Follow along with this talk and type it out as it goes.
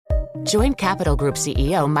Join Capital Group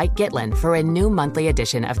CEO Mike Gitlin for a new monthly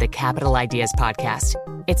edition of the Capital Ideas Podcast.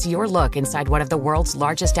 It's your look inside one of the world's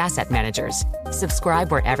largest asset managers.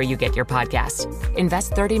 Subscribe wherever you get your podcasts.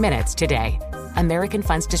 Invest 30 minutes today. American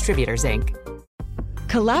Funds Distributors, Inc.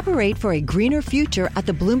 Collaborate for a greener future at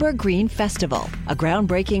the Bloomberg Green Festival, a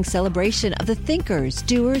groundbreaking celebration of the thinkers,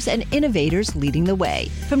 doers, and innovators leading the way.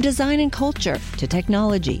 From design and culture to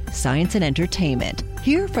technology, science, and entertainment.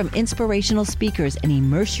 Hear from inspirational speakers and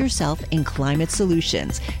immerse yourself in climate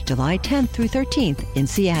solutions. July 10th through 13th in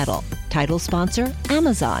Seattle. Title sponsor,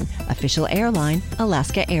 Amazon. Official airline,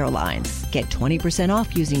 Alaska Airlines. Get 20%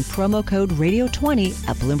 off using promo code radio20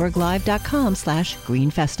 at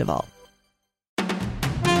BloombergLive.com/greenfestival.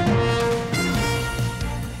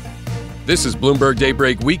 This is Bloomberg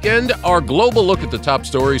Daybreak Weekend, our global look at the top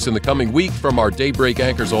stories in the coming week from our Daybreak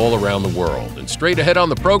anchors all around the world. And straight ahead on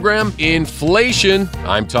the program, inflation.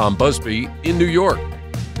 I'm Tom Busby in New York.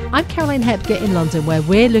 I'm Caroline Hepker in London, where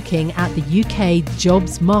we're looking at the UK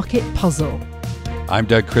jobs market puzzle. I'm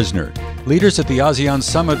Doug Krisner. Leaders at the ASEAN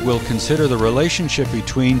Summit will consider the relationship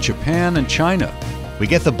between Japan and China. We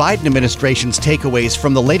get the Biden administration's takeaways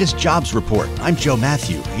from the latest jobs report. I'm Joe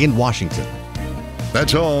Matthew in Washington.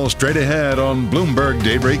 That's all straight ahead on Bloomberg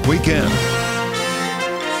Daybreak Weekend.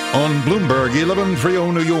 On Bloomberg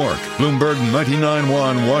 1130 New York, Bloomberg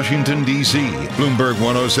 99.1 Washington, D.C., Bloomberg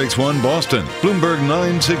 106.1 Boston, Bloomberg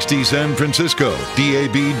 960 San Francisco,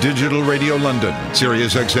 DAB Digital Radio London,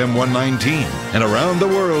 Sirius XM 119, and around the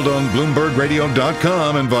world on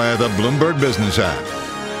BloombergRadio.com and via the Bloomberg Business app.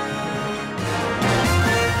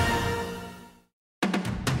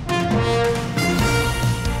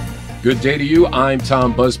 Good day to you. I'm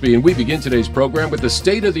Tom Busby, and we begin today's program with the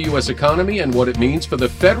state of the U.S. economy and what it means for the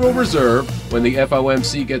Federal Reserve when the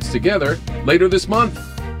FOMC gets together later this month.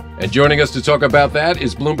 And joining us to talk about that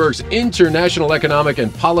is Bloomberg's international economic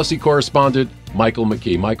and policy correspondent, Michael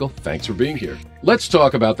McKee. Michael, thanks for being here. Let's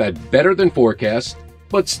talk about that better than forecast,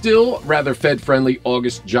 but still rather Fed-friendly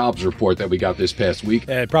August jobs report that we got this past week.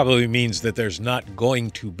 It probably means that there's not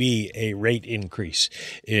going to be a rate increase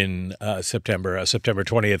in September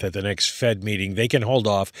 20th at the next Fed meeting. They can hold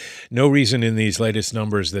off. No reason in these latest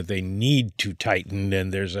numbers that they need to tighten,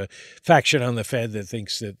 and there's a faction on the Fed that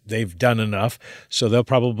thinks that they've done enough, so they'll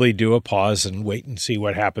probably do a pause and wait and see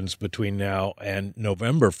what happens between now and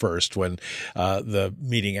November 1st when the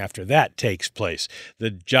meeting after that takes place.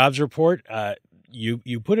 The jobs report,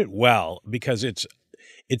 You put it well, because it's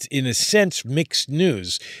in a sense mixed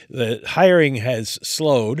news. The hiring has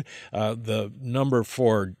slowed. The number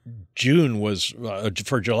for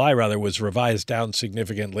July was revised down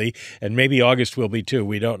significantly, and maybe August will be too.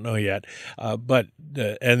 We don't know yet.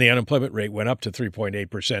 And the unemployment rate went up to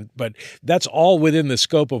 3.8%. But that's all within the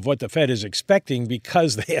scope of what the Fed is expecting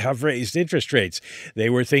because they have raised interest rates. They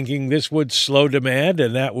were thinking this would slow demand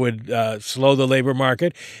and that would slow the labor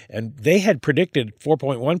market. And they had predicted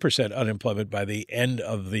 4.1% unemployment by the end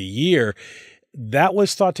of the year. That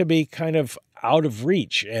was thought to be kind of out of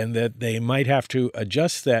reach and that they might have to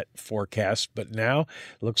adjust that forecast. But now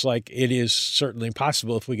it looks like it is certainly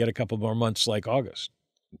possible if we get a couple more months like August.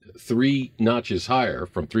 3 notches higher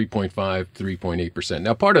from 3.5 to 3.8%.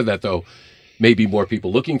 Now, part of that, though, may be more people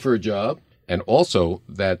looking for a job, and also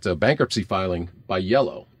that bankruptcy filing by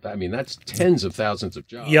Yellow. I mean, that's tens of thousands of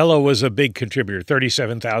jobs. Yellow was a big contributor,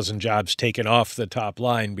 37,000 jobs taken off the top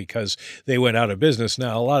line because they went out of business.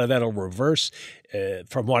 Now, a lot of that will reverse.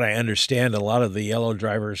 From what I understand, a lot of the Yellow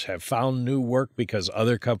drivers have found new work because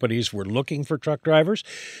other companies were looking for truck drivers.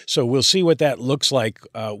 So we'll see what that looks like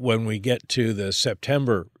when we get to the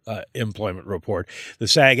September employment report. The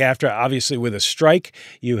SAG-AFTRA, obviously with a strike,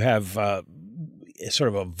 you have sort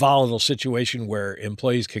of a volatile situation where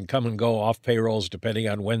employees can come and go off payrolls depending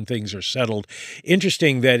on when things are settled.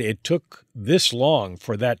 Interesting that it took this long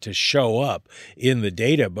for that to show up in the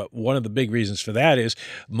data, but one of the big reasons for that is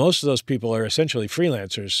most of those people are essentially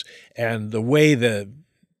freelancers, and the way the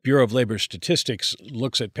Bureau of Labor Statistics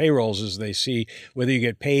looks at payrolls is they see whether you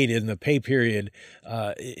get paid in the pay period,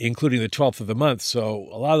 including the 12th of the month. So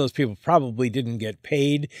a lot of those people probably didn't get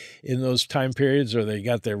paid in those time periods, or they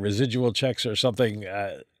got their residual checks or something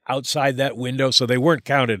outside that window. So they weren't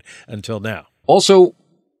counted until now. Also,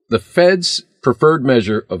 the Fed's preferred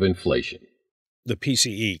measure of inflation. The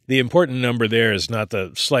PCE. The important number there is not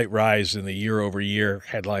the slight rise in the year-over-year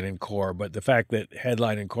headline and core, but the fact that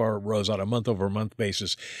headline and core rose on a month-over-month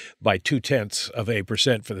basis by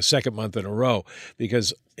 0.2% for the second month in a row,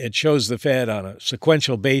 because it shows the Fed on a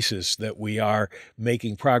sequential basis that we are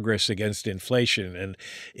making progress against inflation. And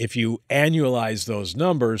if you annualize those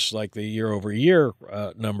numbers, like the year-over-year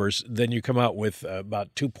numbers, then you come out with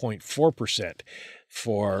about 2.4%.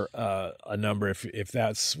 for a number if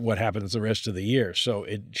that's what happens the rest of the year. So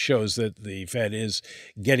it shows that the Fed is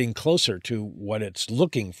getting closer to what it's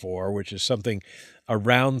looking for, which is something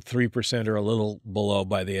around 3% or a little below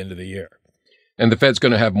by the end of the year. And the Fed's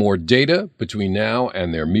going to have more data between now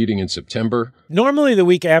and their meeting in September. Normally, the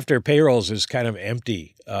week after payrolls is kind of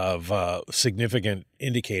empty of significant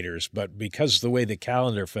indicators, but because of the way the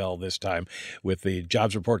calendar fell this time, with the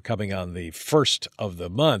jobs report coming on the first of the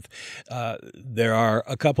month, there are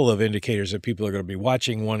a couple of indicators that people are going to be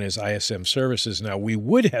watching. One is ISM services. Now, we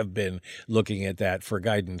would have been looking at that for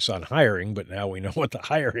guidance on hiring, but now we know what the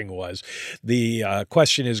hiring was. The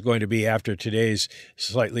question is going to be, after today's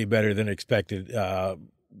slightly better than expected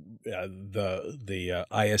the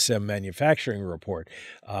ISM manufacturing report,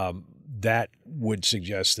 that would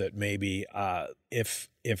suggest that maybe if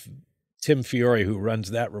Tim Fiore, who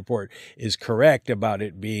runs that report, is correct about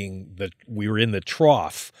it being that we were in the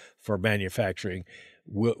trough for manufacturing,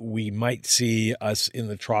 we might see us in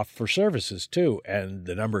the trough for services too, and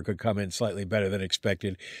the number could come in slightly better than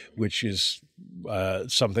expected, which is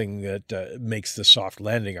something that makes the soft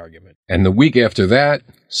landing argument. And the week after that,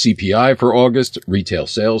 CPI for August, retail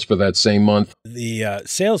sales for that same month. The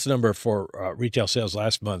sales number for retail sales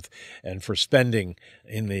last month and for spending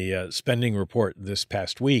in the spending report this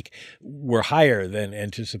past week were higher than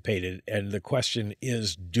anticipated. And the question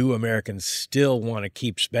is, do Americans still want to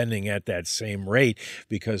keep spending at that same rate?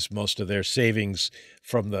 Because most of their savings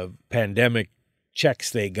from the pandemic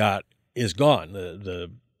checks they got is gone.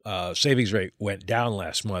 The savings rate went down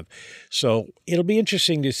last month. So it'll be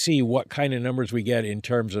interesting to see what kind of numbers we get in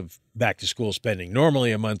terms of back to school spending.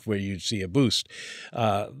 Normally a month where you'd see a boost.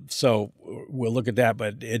 So we'll look at that,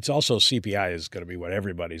 but it's also CPI is going to be what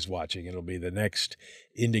everybody's watching. It'll be the next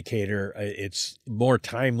indicator. It's more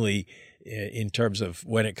timely in terms of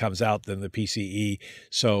when it comes out than the PCE.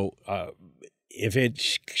 So if it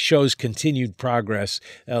shows continued progress,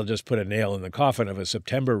 that'll just put a nail in the coffin of a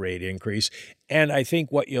September rate increase. And I think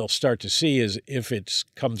what you'll start to see is if it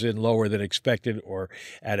comes in lower than expected or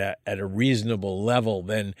at a reasonable level,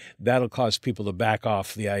 then that'll cause people to back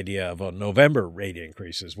off the idea of a November rate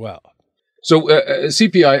increase as well. So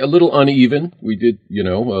CPI, a little uneven. We did,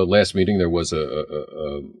 last meeting there was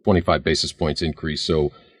a 25 basis points increase.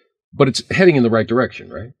 But it's heading in the right direction,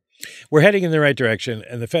 right? We're heading in the right direction,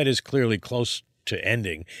 and the Fed is clearly close to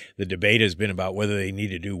ending. The debate has been about whether they need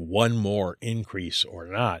to do one more increase or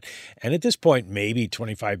not. And at this point, maybe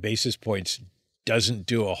 25 basis points doesn't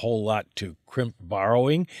do a whole lot to crimp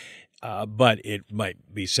borrowing, but it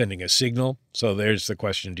might be sending a signal. So there's the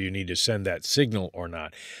question, do you need to send that signal or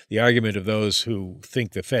not? The argument of those who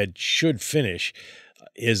think the Fed should finish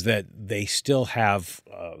is that they still have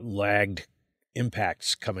lagged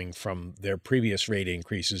impacts coming from their previous rate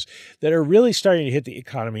increases that are really starting to hit the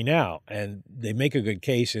economy now. And they make a good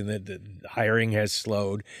case in that the hiring has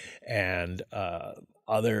slowed and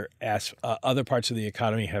other parts of the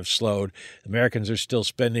economy have slowed. Americans are still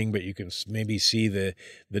spending, but you can maybe see the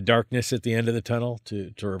darkness at the end of the tunnel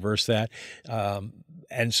to reverse that.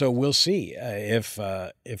 And so we'll see if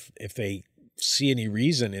they see any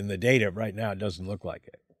reason in the data. Right now, it doesn't look like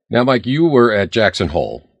it. Now, Mike, you were at Jackson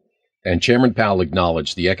Hole. And Chairman Powell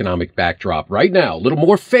acknowledged the economic backdrop right now, a little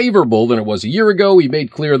more favorable than it was a year ago. He made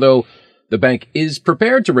clear, though, the bank is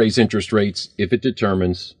prepared to raise interest rates if it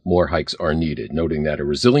determines more hikes are needed, noting that a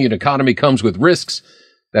resilient economy comes with risks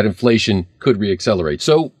that inflation could reaccelerate.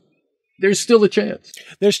 So there's still a chance.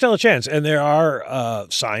 There's still a chance. And there are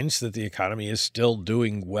signs that the economy is still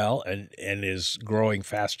doing well and is growing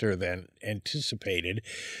faster than anticipated.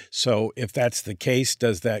 So if that's the case,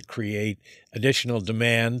 does that create additional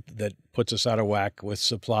demand that puts us out of whack with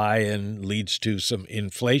supply and leads to some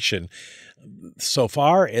inflation? So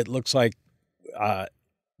far, it looks like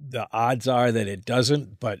the odds are that it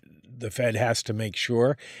doesn't, but the Fed has to make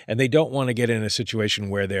sure. And they don't want to get in a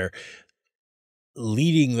situation where they're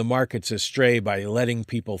leading the markets astray by letting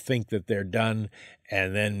people think that they're done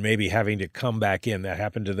and then maybe having to come back in. That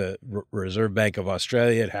happened to the Reserve Bank of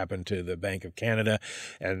Australia. It happened to the Bank of Canada,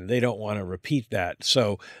 and they don't want to repeat that.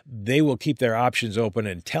 So they will keep their options open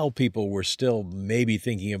and tell people we're still maybe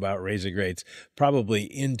thinking about raising rates probably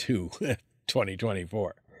into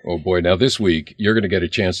 2024. Oh, boy. Now, this week, you're going to get a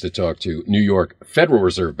chance to talk to New York Federal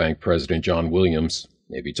Reserve Bank President John Williams.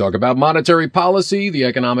 Maybe talk about monetary policy, the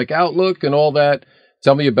economic outlook, and all that.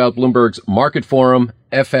 Tell me about Bloomberg's Market Forum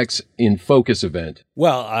FX in Focus event?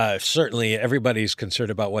 Well, certainly everybody's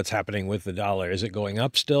concerned about what's happening with the dollar. Is it going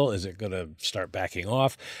up still? Is it going to start backing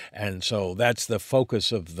off? And so that's the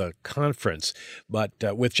focus of the conference. But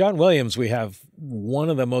with John Williams, we have one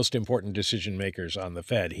of the most important decision makers on the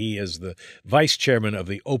Fed. He is the vice chairman of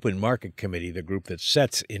the Open Market Committee, the group that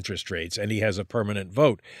sets interest rates, and he has a permanent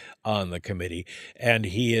vote on the committee. And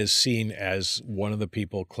he is seen as one of the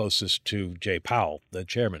people closest to Jay Powell, the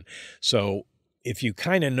chairman. So if you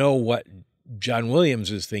kind of know what John Williams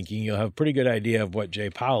is thinking, you'll have a pretty good idea of what Jay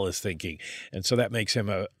Powell is thinking. And so that makes him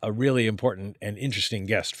a really important and interesting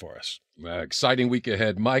guest for us. Exciting week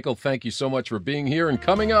ahead. Michael, thank you so much for being here. And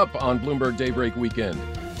coming up on Bloomberg Daybreak Weekend,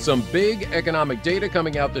 some big economic data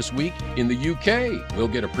coming out this week in the UK. We'll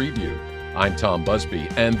get a preview. I'm Tom Busby,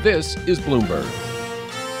 and this is Bloomberg.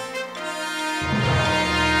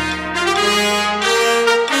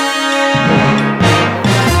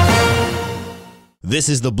 This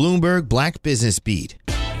is the Bloomberg Black Business Beat.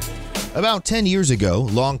 About 10 years ago,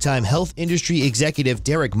 longtime health industry executive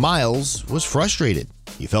Derek Miles was frustrated.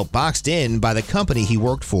 He felt boxed in by the company he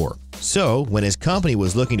worked for. So, when his company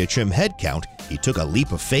was looking to trim headcount, he took a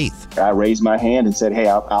leap of faith. I raised my hand and said, hey,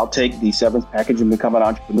 I'll take the severance package and become an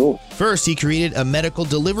entrepreneur. First, he created a medical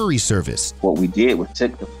delivery service. What we did was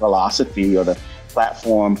took the philosophy or the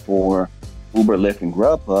platform for Uber, Lyft, and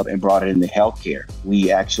Grubhub and brought it into healthcare.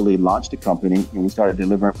 We actually launched a company and we started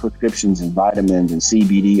delivering prescriptions and vitamins and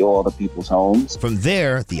CBD oil to people's homes. From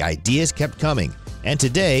there, the ideas kept coming. And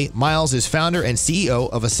today, Miles is founder and CEO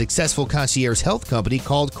of a successful concierge health company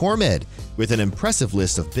called CoreMed, with an impressive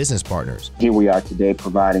list of business partners. Here we are today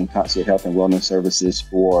providing concierge health and wellness services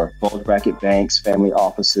for bulge bracket banks, family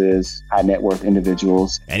offices, high net worth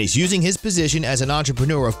individuals. And he's using his position as an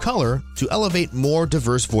entrepreneur of color to elevate more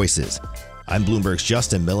diverse voices. I'm Bloomberg's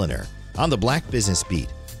Justin Milliner on the Black Business Beat.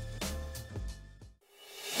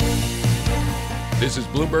 This is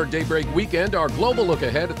Bloomberg Daybreak Weekend, our global look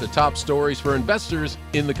ahead at the top stories for investors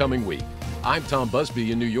in the coming week. I'm Tom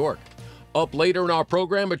Busby in New York. Up later in our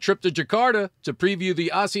program, a trip to Jakarta to preview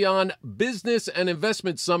the ASEAN Business and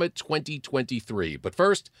Investment Summit 2023. But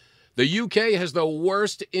first, the UK has the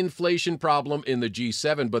worst inflation problem in the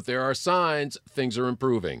G7, but there are signs things are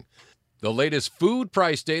improving. The latest food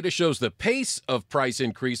price data shows the pace of price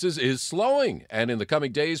increases is slowing, and in the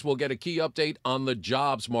coming days, we'll get a key update on the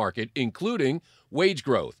jobs market, including wage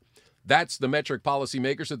growth. That's the metric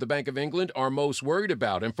policymakers at the Bank of England are most worried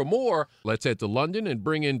about. And for more, let's head to London and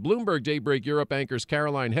bring in Bloomberg Daybreak Europe anchors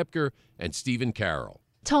Caroline Hepker and Stephen Carroll.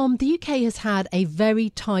 Tom, the UK has had a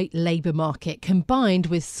very tight labour market combined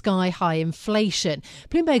with sky-high inflation.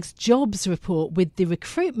 Bloomberg's jobs report with the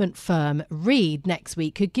recruitment firm Reed next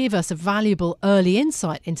week could give us a valuable early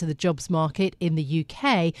insight into the jobs market in the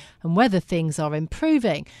UK and whether things are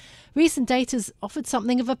improving. Recent data's offered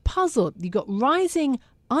something of a puzzle. You've got rising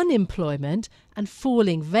unemployment and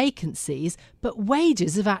falling vacancies, but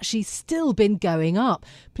wages have actually still been going up.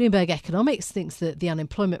 Bloomberg Economics thinks that the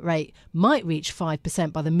unemployment rate might reach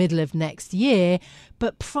 5% by the middle of next year,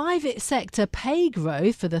 but private sector pay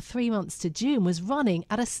growth for the 3 months to June was running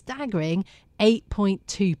at a staggering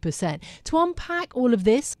 8.2%. To unpack all of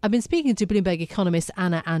this, I've been speaking to Bloomberg economist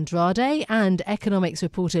Anna Andrade and economics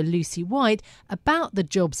reporter Lucy White about the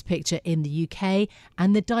jobs picture in the UK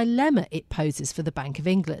and the dilemma it poses for the Bank of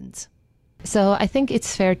England. So I think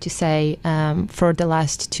it's fair to say for the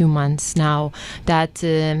last 2 months now that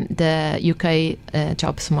the UK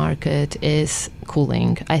jobs market is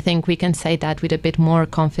cooling. I think we can say that with a bit more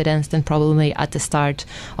confidence than probably at the start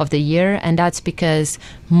of the year, and that's because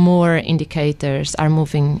more indicators are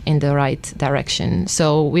moving in the right direction.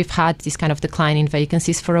 So we've had this kind of decline in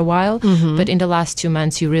vacancies for a while, but in the last 2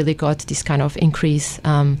 months you really got this kind of increase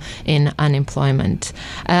in unemployment.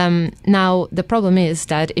 Now the problem is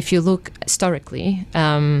that if you look historically,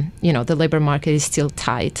 the labor market is still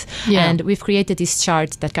tight, and we've created this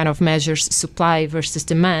chart that kind of measures supply versus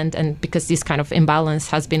demand, and because this kind of imbalance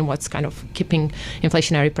has been what's kind of keeping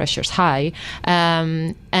inflationary pressures high.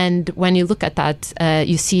 And when you look at that,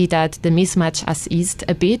 you see that the mismatch has eased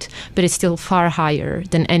a bit, but it's still far higher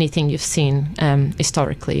than anything you've seen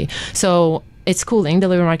historically. So it's cooling, the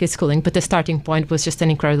labor market is cooling, but the starting point was just an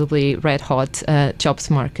incredibly red-hot jobs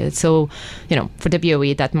market. So, for the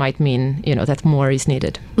BOE, that might mean, that more is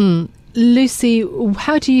needed. Lucy,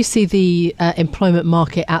 how do you see the employment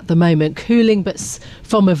market at the moment? Cooling, but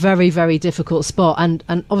from a very, very difficult spot. And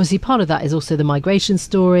obviously part of that is also the migration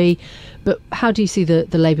story. But how do you see the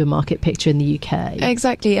labour market picture in the UK?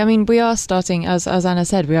 Exactly. I mean, we are starting, as Anna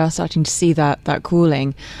said, we are starting to see that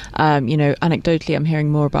cooling. Anecdotally, I'm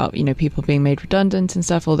hearing more about, people being made redundant and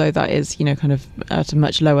stuff, although that is, kind of at a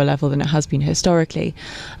much lower level than it has been historically.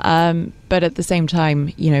 But at the same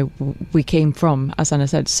time, we came from, as Anna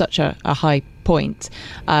said, such a high point.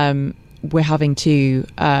 We're having to,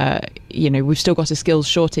 we've still got a skills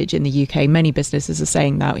shortage in the UK. Many businesses are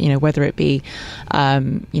saying that, whether it be,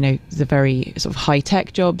 the very sort of high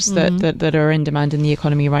tech jobs that are in demand in the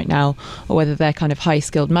economy right now, or whether they're kind of high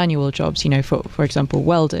skilled manual jobs, for example,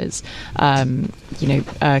 welders,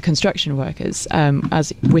 construction workers,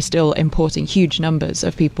 as we're still importing huge numbers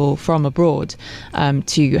of people from abroad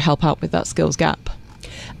to help out with that skills gap.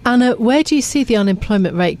 Anna, where do you see the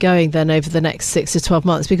unemployment rate going then over the next 6 to 12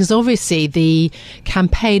 months? Because obviously the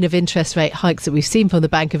campaign of interest rate hikes that we've seen from the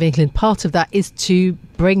Bank of England, part of that is to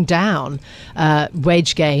bring down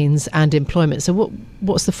wage gains and employment. So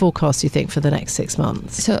what's the forecast, you think, for the next 6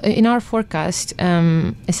 months? So in our forecast,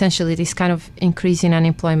 essentially this kind of increase in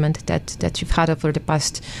unemployment that you've had over the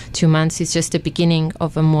past 2 months is just the beginning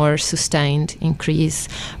of a more sustained increase.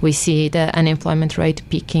 We see the unemployment rate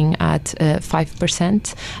peaking at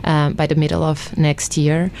 5% by the middle of next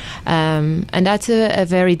year. And that's a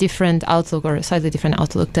very different outlook, or a slightly different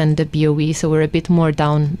outlook than the BOE. So we're a bit more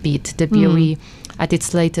downbeat. The BOE at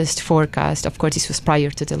its latest forecast, of course this was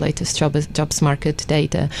prior to the latest jobs market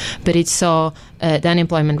data, but it saw the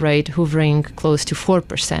unemployment rate hovering close to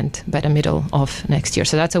 4% by the middle of next year.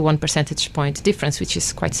 So that's a 1 percentage point difference, which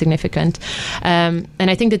is quite significant. And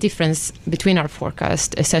I think the difference between our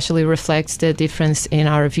forecast essentially reflects the difference in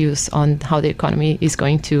our views on how the economy is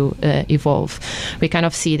going to evolve. We kind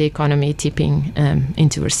of see the economy tipping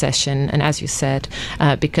into recession, and as you said,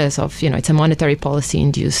 because of, it's a monetary policy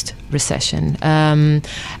induced recession.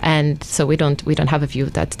 And so we don't have a view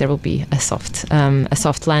that there will be a soft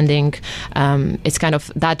landing. It's kind of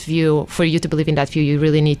that view. For you to believe in that view, you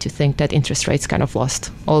really need to think that interest rates kind of lost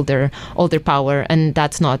all their power, and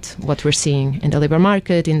that's not what we're seeing in the labour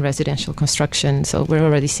market, in residential construction. So we're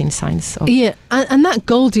already seeing signs of and that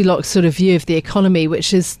Goldilocks sort of view of the economy,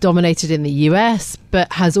 which is dominated in the US but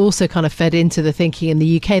has also kind of fed into the thinking in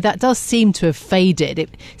the UK, that does seem to have faded. It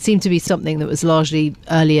seemed to be something that was largely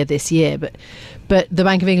earlier this year, but the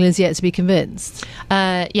Bank of England's yet to be convinced.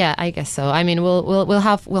 Yeah, I guess so. I mean, we'll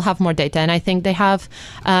have more data, and I think they have.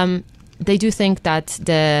 They do think that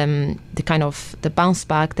the kind of the bounce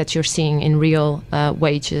back that you're seeing in real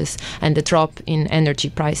wages and the drop in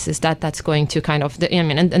energy prices, that's going to kind of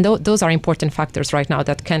those are important factors right now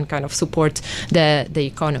that can kind of support the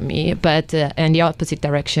economy. But in the opposite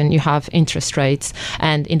direction, you have interest rates,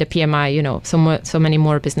 and in the PMI, so many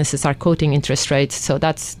more businesses are quoting interest rates, so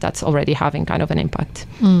that's already having kind of an impact.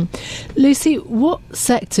 Lucy, what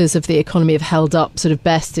sectors of the economy have held up sort of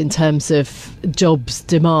best in terms of jobs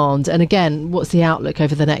demand? And again, what's the outlook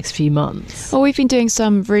over the next few months? Well, we've been doing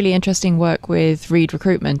some really interesting work with Reed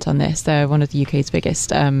Recruitment on this. They're one of the UK's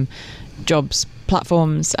biggest jobs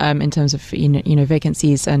platforms in terms of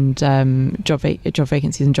vacancies and job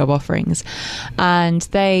vacancies and job offerings, and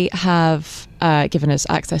they have given us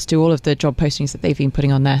access to all of the job postings that they've been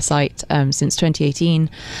putting on their site since 2018,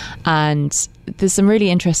 and there's some really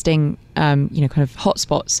interesting kind of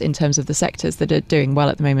hotspots in terms of the sectors that are doing well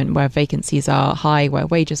at the moment, where vacancies are high, where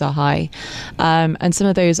wages are high, and some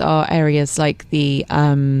of those are areas like the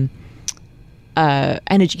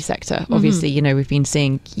energy sector. Obviously, we've been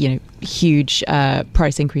seeing huge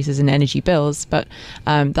price increases in energy bills, but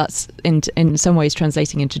that's in some ways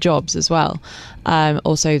translating into jobs as well.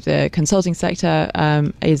 Also, the consulting sector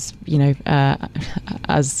is,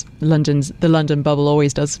 as the London bubble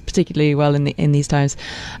always does particularly well in these times.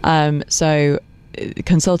 So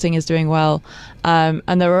consulting is doing well,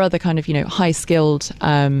 and there are other kind of high skilled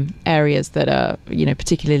areas that are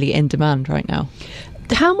particularly in demand right now.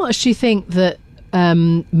 How much do you think that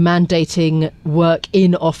mandating work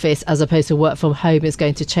in office as opposed to work from home is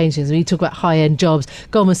going to change things? When you talk about high-end jobs,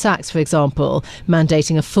 Goldman Sachs, for example,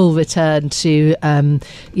 mandating a full return to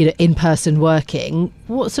in-person working,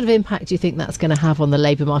 what sort of impact do you think that's going to have on the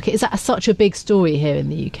labour market? Is that such a big story here in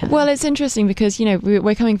the UK? Well, it's interesting because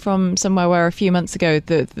we're coming from somewhere where a few months ago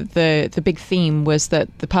the big theme was that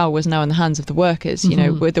the power was now in the hands of the workers.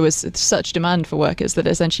 Where there was such demand for workers that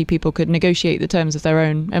essentially people could negotiate the terms of their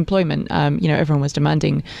own employment. Everyone everyone was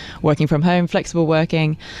demanding working from home, flexible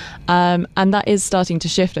working. And that is starting to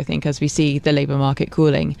shift, I think, as we see the labour market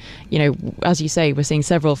cooling. As you say, we're seeing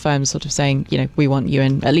several firms sort of saying, we want you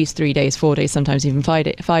in at least 3 days, 4 days, sometimes even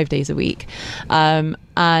 5 days a week.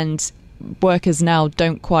 And workers now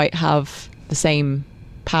don't quite have the same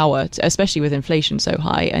power, especially with inflation so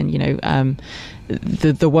high and,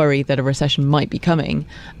 the worry that a recession might be coming.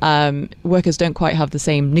 Workers don't quite have the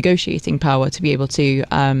same negotiating power to be able to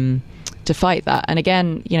fight that. And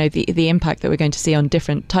again, the impact that we're going to see on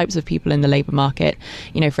different types of people in the labour market.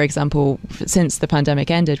 For example, since the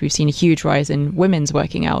pandemic ended, we've seen a huge rise in women's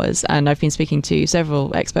working hours. And I've been speaking to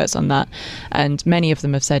several experts on that. And many of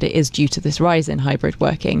them have said it is due to this rise in hybrid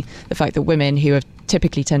working. The fact that women who have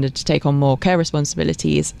typically tended to take on more care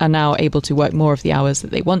responsibilities are now able to work more of the hours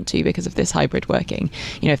that they want to because of this hybrid working,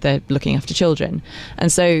 if they're looking after children. And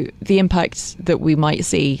so the impact that we might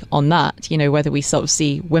see on that, whether we sort of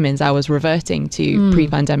see women's hours reverting to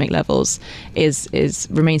pre-pandemic levels is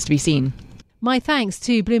remains to be seen. My thanks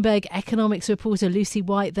to Bloomberg economics reporter Lucy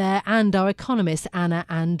White there and our economist Anna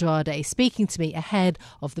Andrade speaking to me ahead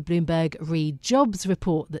of the Bloomberg Read Jobs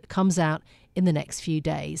report that comes out in the next few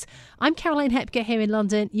days. I'm Caroline Hepker here in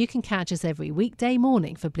London. You can catch us every weekday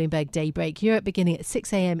morning for Bloomberg Daybreak Europe beginning at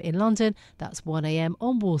 6 a.m. in London. That's 1 a.m.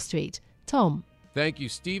 on Wall Street. Tom. Thank you,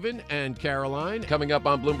 Stephen and Caroline. Coming up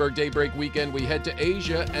on Bloomberg Daybreak Weekend, we head to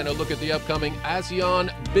Asia and a look at the upcoming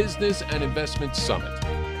ASEAN Business and Investment Summit.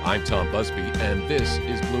 I'm Tom Busby, and this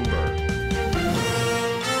is Bloomberg.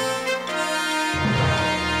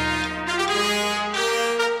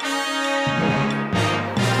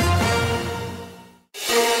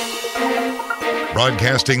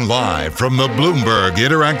 Broadcasting live from the Bloomberg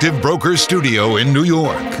Interactive Brokers Studio in New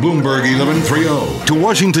York. Bloomberg 1130 to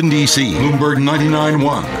Washington, D.C. Bloomberg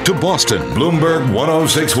 99.1 to Boston. Bloomberg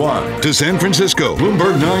 106.1 to San Francisco.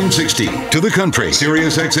 Bloomberg 960 to the country.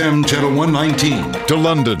 Sirius XM Channel 119 to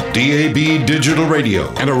London. DAB Digital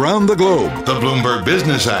Radio. And around the globe, the Bloomberg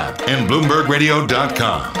Business app and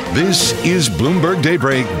BloombergRadio.com. This is Bloomberg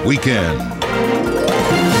Daybreak Weekend.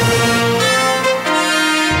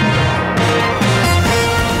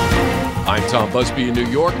 I'm Tom Busby in New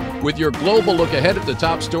York with your global look ahead at the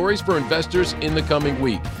top stories for investors in the coming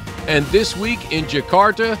week. And this week in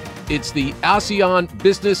Jakarta, it's the ASEAN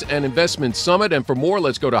Business and Investment Summit. And for more,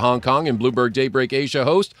 let's go to Hong Kong and Bloomberg Daybreak Asia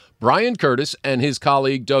host Brian Curtis and his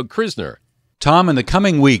colleague Doug Krisner. Tom, in the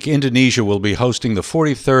coming week, Indonesia will be hosting the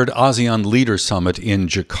 43rd ASEAN Leader Summit in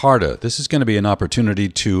Jakarta. This is going to be an opportunity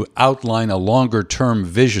to outline a longer-term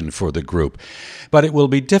vision for the group. But it will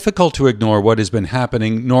be difficult to ignore what has been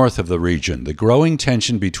happening north of the region, the growing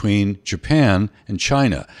tension between Japan and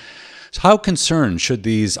China. So how concerned should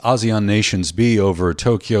these ASEAN nations be over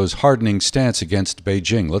Tokyo's hardening stance against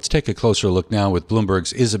Beijing? Let's take a closer look now with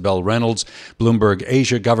Bloomberg's Isabel Reynolds, Bloomberg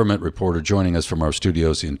Asia government reporter, joining us from our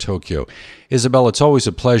studios in Tokyo. Isabel, it's always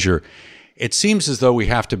a pleasure. It seems as though we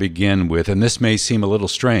have to begin with, and this may seem a little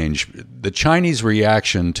strange, the Chinese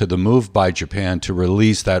reaction to the move by Japan to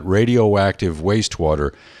release that radioactive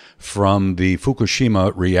wastewater from the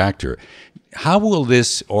Fukushima reactor. How will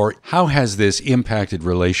this, or how has this impacted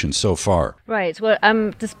relations so far? Right. Well,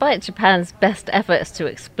 despite Japan's best efforts to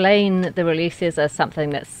explain the releases as something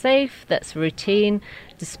that's safe, that's routine,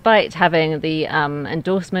 despite having the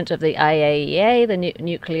endorsement of the IAEA, the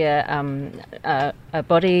nuclear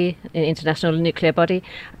body, international nuclear body,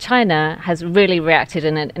 China has really reacted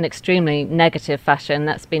in an extremely negative fashion.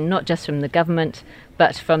 That's been not just from the government,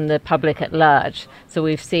 but from the public at large. So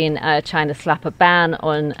we've seen China slap a ban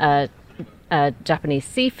on Japanese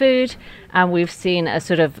seafood, and we've seen a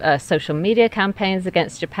sort of social media campaigns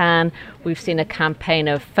against Japan. We've seen a campaign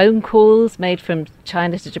of phone calls made from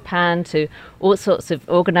China to Japan to all sorts of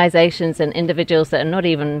organizations and individuals that are not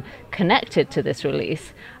even connected to this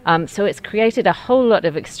release. So it's created a whole lot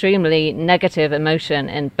of extremely negative emotion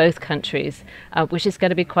in both countries, which is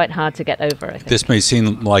going to be quite hard to get over, I think. This may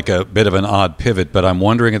seem like a bit of an odd pivot, but I'm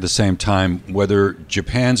wondering at the same time whether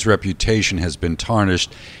Japan's reputation has been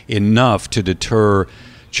tarnished enough to deter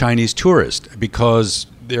Chinese tourists, because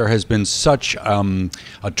there has been such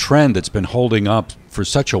a trend that's been holding up for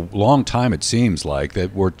such a long time, it seems like,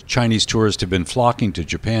 that where Chinese tourists have been flocking to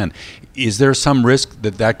Japan. Is there some risk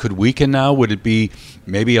that that could weaken now? Would it be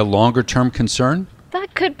maybe a longer-term concern?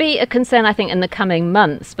 That could be a concern, I think, in the coming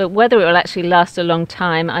months, but whether it will actually last a long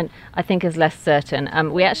time, I think is less certain.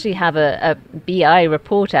 We actually have a BI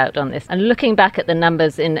report out on this, and looking back at the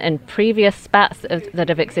numbers in previous spats that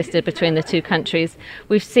have existed between the two countries,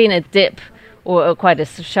 we've seen a dip or quite a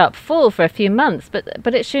sharp fall for a few months,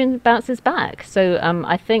 but it soon bounces back. So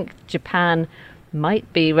I think Japan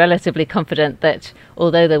might be relatively confident that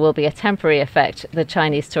although there will be a temporary effect, the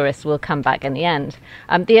Chinese tourists will come back in the end.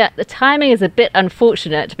 The timing is a bit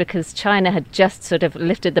unfortunate because China had just sort of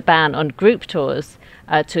lifted the ban on group tours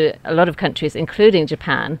to a lot of countries, including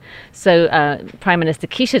Japan. So Prime Minister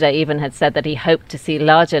Kishida even had said that he hoped to see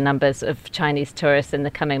larger numbers of Chinese tourists in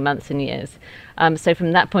the coming months and years. So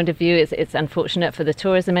from that point of view, it's unfortunate for the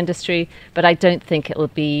tourism industry, but I don't think it will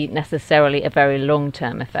be necessarily a very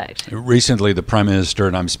long-term effect. Recently, the Prime Minister,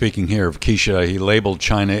 and I'm speaking here of Kishida, he labeled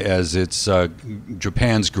China as its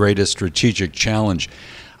Japan's greatest strategic challenge.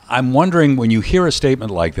 I'm wondering, when you hear a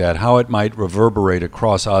statement like that, how it might reverberate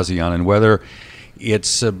across ASEAN and whether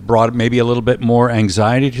it's brought maybe a little bit more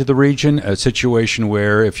anxiety to the region, a situation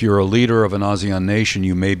where if you're a leader of an ASEAN nation,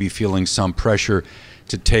 you may be feeling some pressure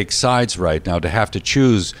to take sides right now, to have to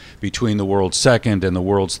choose between the world's second and the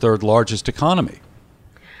world's third largest economy.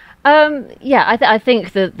 I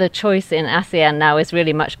think the choice in ASEAN now is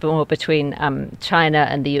really much more between China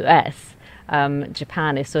and the US.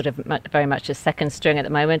 Japan is sort of very much a second string at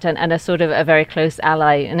the moment and a sort of a very close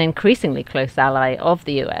ally, an increasingly close ally of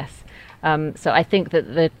the US. So I think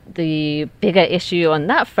that the bigger issue on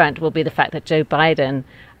that front will be the fact that Joe Biden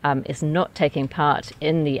is not taking part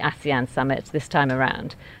in the ASEAN summit this time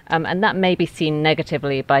around. And that may be seen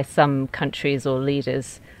negatively by some countries or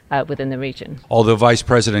leaders within the region. Although Vice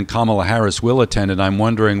President Kamala Harris will attend, and I'm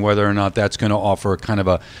wondering whether or not that's going to offer kind of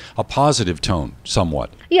a positive tone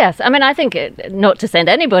somewhat. Yes, I mean, I think not to send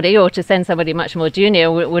anybody or to send somebody much more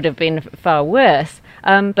junior would have been far worse.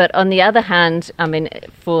 But on the other hand, I mean,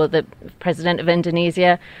 for the president of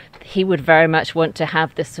Indonesia, he would very much want to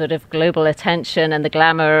have this sort of global attention and the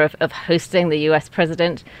glamour of hosting the US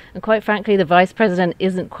president. And quite frankly, the vice president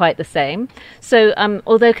isn't quite the same. So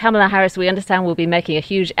although Kamala Harris, we understand, will be making a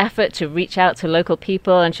huge effort to reach out to local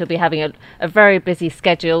people, and she'll be having a very busy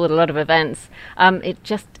schedule with a lot of events, it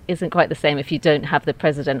just isn't quite the same if you don't have the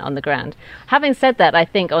president on the ground. Having said that, I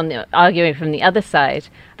think arguing from the other side,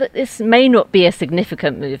 that this may not be a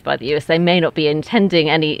significant move by the US. They may not be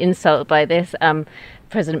intending any insult by this.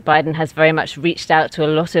 President Biden has very much reached out to a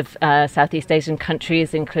lot of Southeast Asian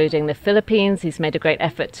countries, including the Philippines. He's made a great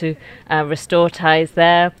effort to restore ties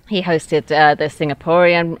there. He hosted the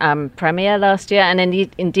Singaporean premier last year and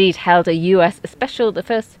indeed held the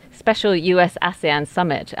first special US ASEAN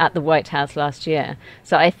summit at the White House last year.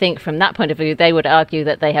 So I think from that point of view, they would argue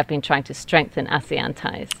that they have been trying to strengthen ASEAN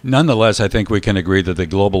ties. Nonetheless, I think we can agree that the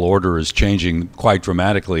global order is changing quite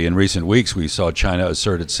dramatically. In recent weeks, we saw China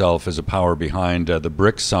assert itself as a power behind the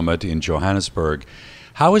BRICS summit in Johannesburg.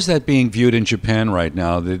 How is that being viewed in Japan right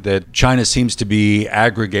now, that China seems to be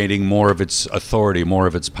aggregating more of its authority, more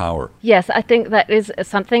of its power? Yes, I think that is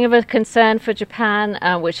something of a concern for Japan,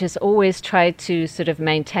 which has always tried to sort of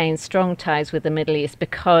maintain strong ties with the Middle East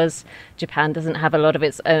because Japan doesn't have a lot of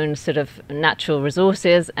its own sort of natural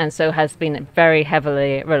resources and so has been very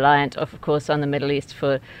heavily reliant, of course, on the Middle East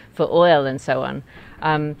for oil and so on.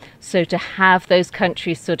 So to have those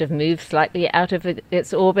countries sort of move slightly out of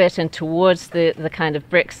its orbit and towards the kind of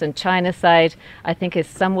BRICS and China side, I think is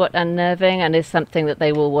somewhat unnerving and is something that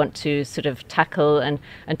they will want to sort of tackle and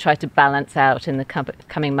try to balance out in the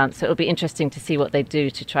coming months. So it'll be interesting to see what they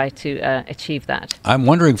do to try to achieve that. I'm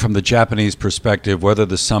wondering from the Japanese perspective whether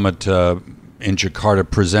the summit in Jakarta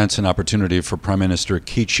presents an opportunity for Prime Minister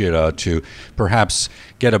Kishida to perhaps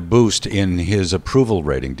get a boost in his approval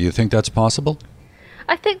rating. Do you think that's possible?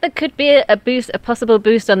 I think there could be a possible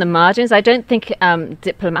boost on the margins. I don't think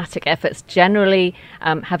diplomatic efforts generally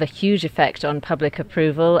have a huge effect on public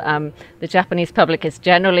approval. The Japanese public is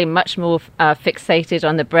generally much more fixated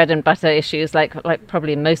on the bread and butter issues, like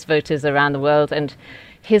probably most voters around the world. And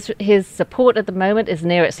his support at the moment is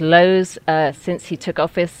near its lows since he took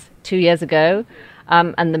office 2 years ago.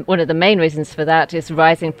 And one of the main reasons for that is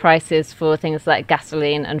rising prices for things like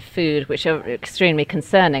gasoline and food, which are extremely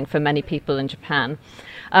concerning for many people in Japan.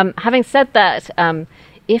 Having said that,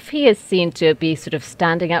 if he is seen to be sort of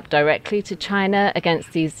standing up directly to China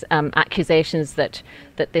against these accusations that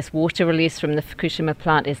this water release from the Fukushima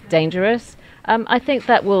plant is dangerous, I think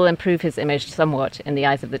that will improve his image somewhat in the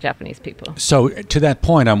eyes of the Japanese people. So to that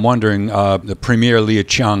point, I'm wondering, the Premier Li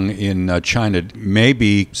Qiang in China may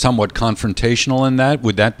be somewhat confrontational in that.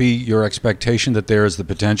 Would that be your expectation, that there is the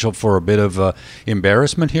potential for a bit of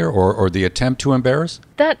embarrassment here or the attempt to embarrass?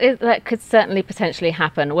 That could certainly potentially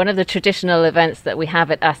happen. One of the traditional events that we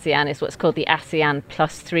have at ASEAN is what's called the ASEAN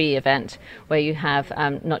 +3 event, where you have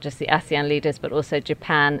not just the ASEAN leaders, but also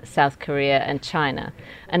Japan, South Korea, and China.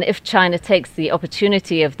 And if China takes the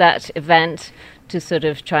opportunity of that event to sort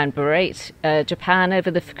of try and berate Japan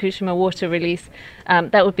over the Fukushima water release.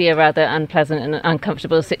 That would be a rather unpleasant and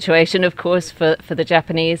uncomfortable situation, of course, for the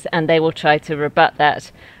Japanese, and they will try to rebut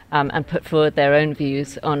that and put forward their own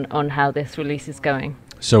views on how this release is going.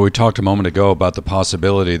 So we talked a moment ago about the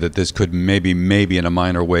possibility that this could maybe in a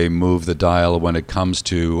minor way move the dial when it comes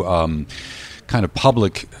to kind of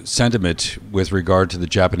public sentiment with regard to the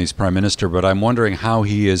Japanese Prime Minister, but I'm wondering how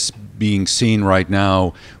he is being seen right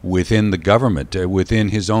now within the government, within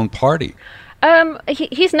his own party.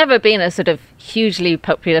 He's never been a sort of hugely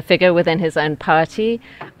popular figure within his own party,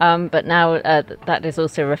 but now that is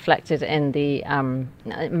also reflected in the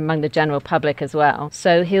among the general public as well.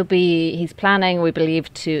 So he's planning, we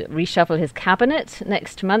believe, to reshuffle his cabinet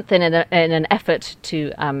next month in an effort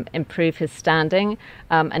to improve his standing,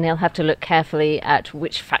 and he'll have to look carefully at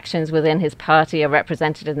which factions within his party are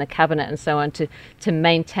represented in the cabinet and so on to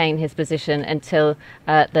maintain his position until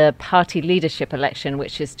the party leadership election,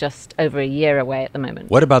 which is just over a year away at the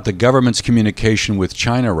moment. What about the government's communication with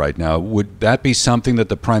China right now? Would that be something that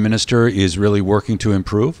the Prime Minister is really working to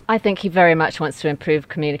improve? I think he very much wants to improve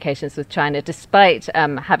communications with China, despite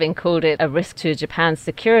having called it a risk to Japan's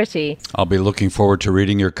security. I'll be looking forward to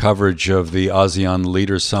reading your coverage of the ASEAN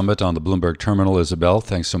Leaders Summit on the Bloomberg Terminal. Isabel,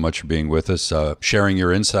 thanks so much for being with us, sharing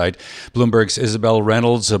your insight. Bloomberg's Isabel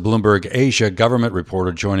Reynolds, a Bloomberg Asia government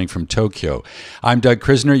reporter, joining from Tokyo. I'm Doug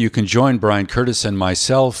Krisner. You can join Brian Curtis and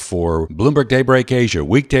myself for Bloomberg Daybreak Asia,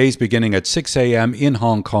 weekdays beginning at 6 a.m. in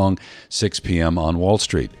Hong Kong, 6 p.m. on Wall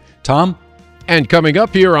Street. Tom? And coming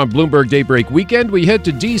up here on Bloomberg Daybreak Weekend, we head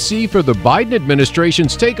to D.C. for the Biden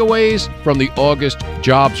administration's takeaways from the August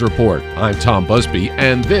jobs report. I'm Tom Busby,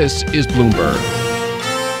 and this is Bloomberg.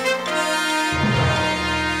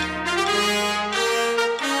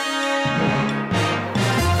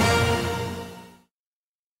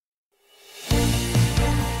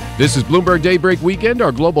 This is Bloomberg Daybreak Weekend,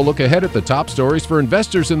 our global look ahead at the top stories for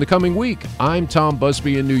investors in the coming week. I'm Tom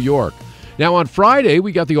Busby in New York. Now, on Friday,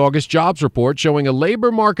 we got the August jobs report showing a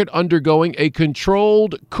labor market undergoing a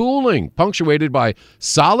controlled cooling, punctuated by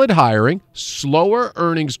solid hiring, slower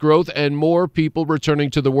earnings growth, and more people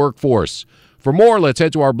returning to the workforce. For more, let's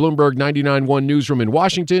head to our Bloomberg 99.1 newsroom in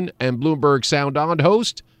Washington and Bloomberg Sound On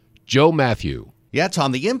host, Joe Matthew. Yeah,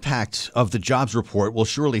 Tom, the impact of the jobs report will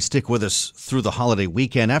surely stick with us through the holiday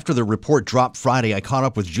weekend. After the report dropped Friday, I caught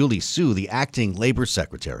up with Julie Su, the acting labor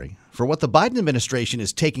secretary, for what the Biden administration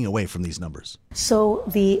is taking away from these numbers. So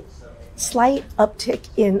the slight uptick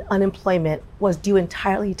in unemployment was due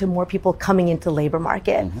entirely to more people coming into the labor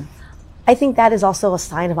market. Mm-hmm. I think that is also a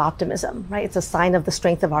sign of optimism, right? It's a sign of the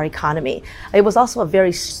strength of our economy. It was also a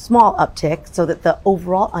very small uptick so that the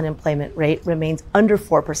overall unemployment rate remains under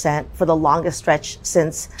 4% for the longest stretch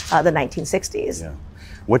since the 1960s. Yeah.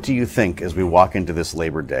 What do you think as we walk into this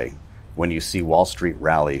Labor Day when you see Wall Street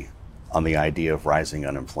rally on the idea of rising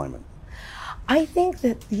unemployment? I think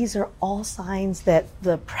that these are all signs that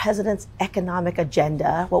the president's economic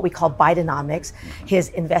agenda, what we call Bidenomics, his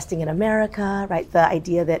investing in America, right? The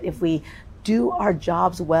idea that if we do our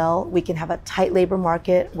jobs well, we can have a tight labor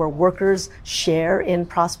market where workers share in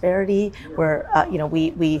prosperity, where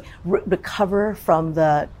we recover from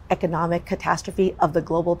the economic catastrophe of the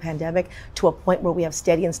global pandemic to a point where we have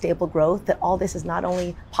steady and stable growth, that all this is not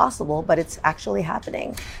only possible, but it's actually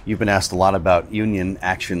happening. You've been asked a lot about union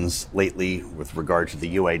actions lately with regard to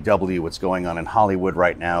the UAW, what's going on in Hollywood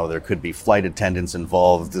right now. There could be flight attendants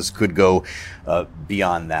involved. This could go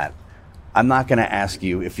beyond that. I'm not going to ask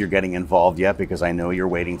you if you're getting involved yet, because I know you're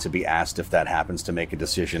waiting to be asked if that happens to make a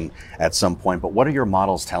decision at some point. But what are your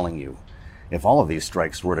models telling you? If all of these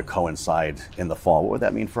strikes were to coincide in the fall, what would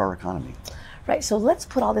that mean for our economy? Right. So let's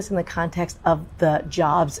put all this in the context of the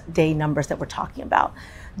jobs day numbers that we're talking about.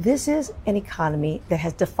 This is an economy that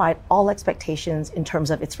has defied all expectations in terms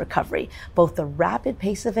of its recovery, both the rapid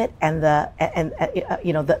pace of it and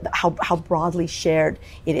how broadly shared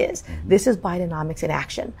it is. Mm-hmm. This is Bidenomics in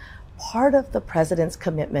action. Part of the president's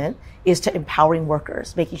commitment is to empowering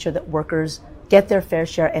workers, making sure that workers get their fair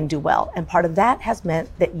share and do well. And part of that has meant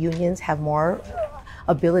that unions have more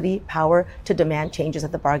ability, power to demand changes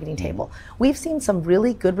at the bargaining table. We've seen some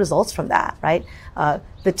really good results from that, right?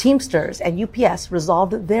 The Teamsters and UPS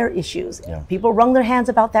resolved their issues. Yeah. People wrung their hands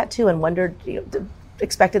about that too and wondered,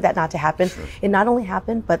 expected that not to happen. Sure. It not only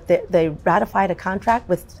happened, but they ratified a contract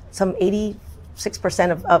with some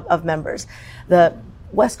 86% of members. The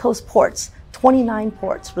West Coast ports, 29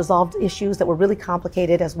 ports resolved issues that were really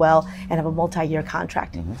complicated as well and have a multi-year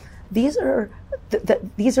contract. Mm-hmm. These are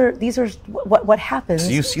these are what happens. So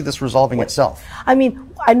you see this resolving itself? I mean,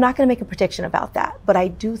 I'm not going to make a prediction about that, but I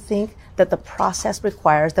do think that the process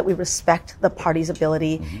requires that we respect the parties'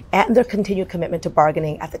 ability and their continued commitment to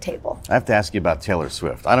bargaining at the table. I have to ask you about Taylor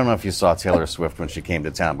Swift. I don't know if you saw Taylor Swift when she came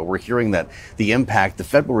to town, but we're hearing that the impact, the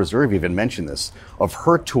Federal Reserve even mentioned this, of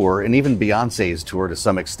her tour and even Beyonce's tour to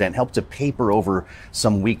some extent helped to paper over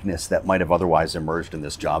some weakness that might have otherwise emerged in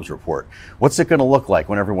this jobs report. What's it going to look like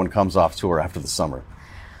when everyone comes off tour after the summer?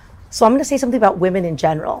 So I'm going to say something about women in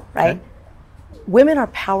general, right? Okay. Women are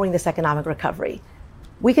powering this economic recovery.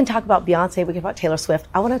 We can talk about Beyonce, we can talk about Taylor Swift.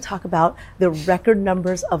 I want to talk about the record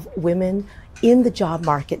numbers of women in the job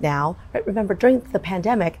market now. Right? Remember, during the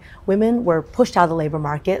pandemic, women were pushed out of the labor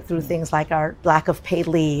market through things like our lack of paid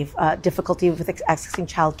leave, difficulty with accessing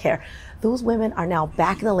childcare. Those women are now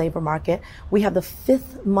back in the labor market. We have the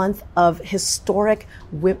 5th month of historic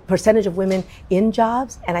percentage of women in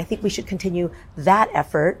jobs, and I think we should continue that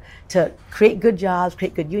effort to create good jobs,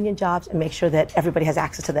 create good union jobs, and make sure that everybody has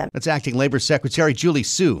access to them. That's Acting Labor Secretary Julie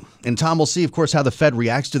Su. And Tom, we'll see, of course, how the Fed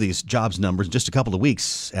reacts to these jobs numbers in just a couple of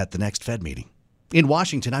weeks at the next Fed meeting. In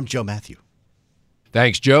Washington, I'm Joe Matthew.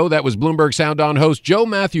 Thanks, Joe. That was Bloomberg Sound On host Joe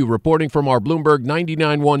Matthew reporting from our Bloomberg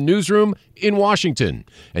 99.1 newsroom in Washington.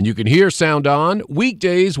 And you can hear Sound On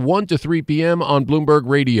weekdays 1 to 3 p.m. on Bloomberg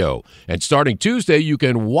Radio. And starting Tuesday, you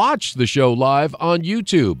can watch the show live on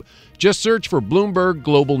YouTube. Just search for Bloomberg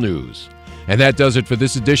Global News. And that does it for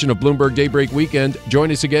this edition of Bloomberg Daybreak Weekend. Join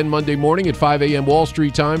us again Monday morning at 5 a.m. Wall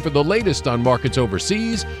Street time for the latest on markets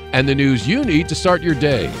overseas and the news you need to start your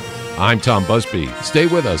day. I'm Tom Busby. Stay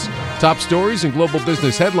with us. Top stories and global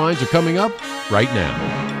business headlines are coming up right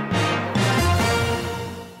now.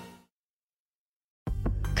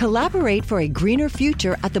 Collaborate for a greener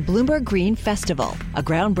future at the Bloomberg Green Festival, a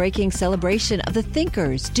groundbreaking celebration of the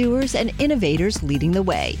thinkers, doers, and innovators leading the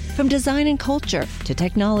way. From design and culture to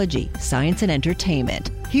technology, science, and entertainment.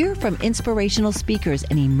 Hear from inspirational speakers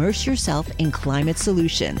and immerse yourself in climate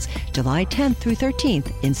solutions. July 10th through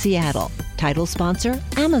 13th in Seattle. Title sponsor,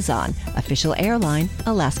 Amazon. Official airline,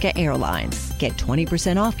 Alaska Airlines. Get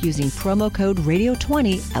 20% off using promo code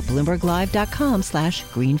radio20 at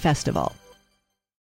BloombergLive.com/Green Festival.